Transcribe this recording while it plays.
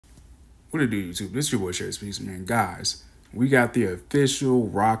What it do, YouTube? This is your boy Sherry Speaks, man. Guys, we got the official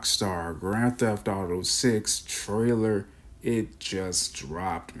Rockstar Grand Theft Auto 6 trailer. It just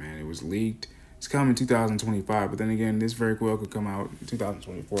dropped, man. It was leaked. It's coming 2025, but then again, this very well could come out in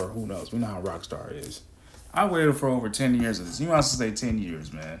 2024. Who knows? We know how Rockstar is. I waited for over 10 years of this. You want to say 10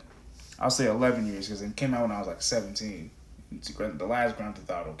 years, man. I'll say 11 years because it came out when I was like 17. The last Grand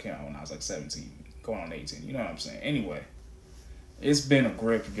Theft Auto came out when I was like 17, going on 18. You know what I'm saying? Anyway. It's been a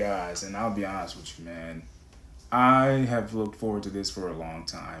grip, guys, and I'll be honest with you, man. I have looked forward to this for a long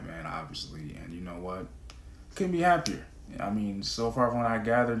time, man, obviously, and you know what? Couldn't be happier. I mean, so far from what I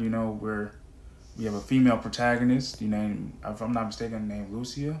gathered, we have a female protagonist, if I'm not mistaken, named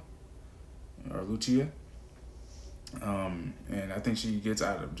Lucia, or Lucia. And I think she gets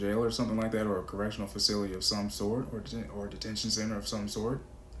out of jail or something like that, or a correctional facility of some sort, or detention center of some sort.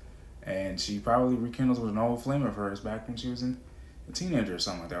 And she probably rekindles with an old flame of hers back when she was a teenager or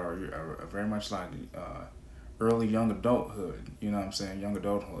something like that, or very much like early young adulthood. You know what I'm saying? Young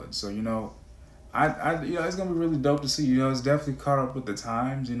adulthood. So it's gonna be really dope to see. It's definitely caught up with the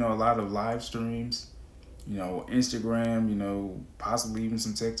times. A lot of live streams. Instagram. Possibly even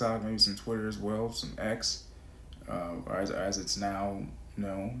some TikTok, maybe some Twitter as well, some X, or as it's now. You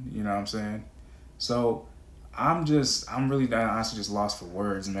know what I'm saying? So I'm really honestly just lost for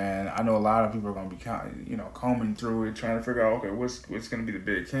words, man. I know a lot of people are gonna be combing through it, trying to figure out, okay, what's gonna be the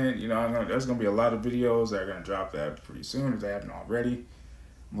big hint. There's gonna be a lot of videos that are gonna drop that pretty soon if they haven't already.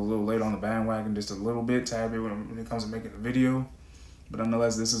 I'm a little late on the bandwagon, just a little bit, tad bit when it comes to making a video, but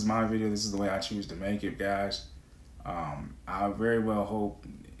nonetheless, this is my video. This is the way I choose to make it, guys. I very well hope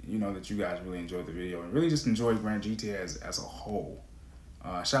that you guys really enjoyed the video and really just enjoyed Grand GTA as a whole.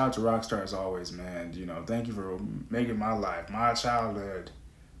 Shout out to Rockstar as always, man. Thank you for making my life, my childhood,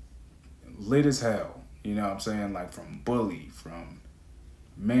 lit as hell. You know what I'm saying? Like from Bully, from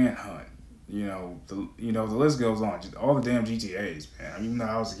Manhunt. The list goes on. Just all the damn GTAs, man. Even though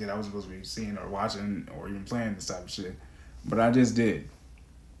I was a kid, I was supposed to be seeing or watching or even playing this type of shit, but I just did.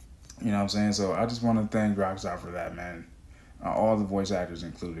 You know what I'm saying? So I just want to thank Rockstar for that, man. All the voice actors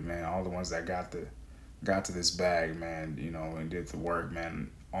included, man. All the ones that got to this bag, man, and did the work, man.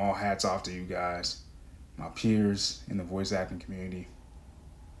 All hats off to you guys, my peers in the voice acting community.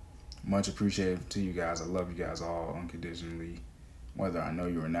 Much appreciated to you guys. I love you guys all unconditionally, whether I know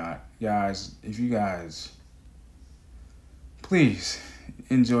you or not. Guys, if you guys, please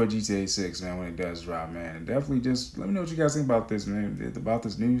enjoy GTA 6, man, when it does drop, man. And definitely just let me know what you guys think about this, man, about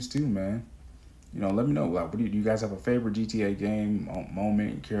this news too, man. Let me know, like, do you guys have a favorite GTA game,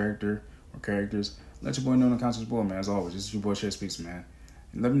 moment, character, or characters? Let your boy know in the comments below, man. As always, this is your boy Sherry Speaks, man.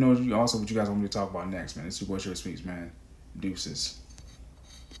 And let me know also what you guys want me to talk about next, man. This is your boy Sherry Speaks, man. Deuces.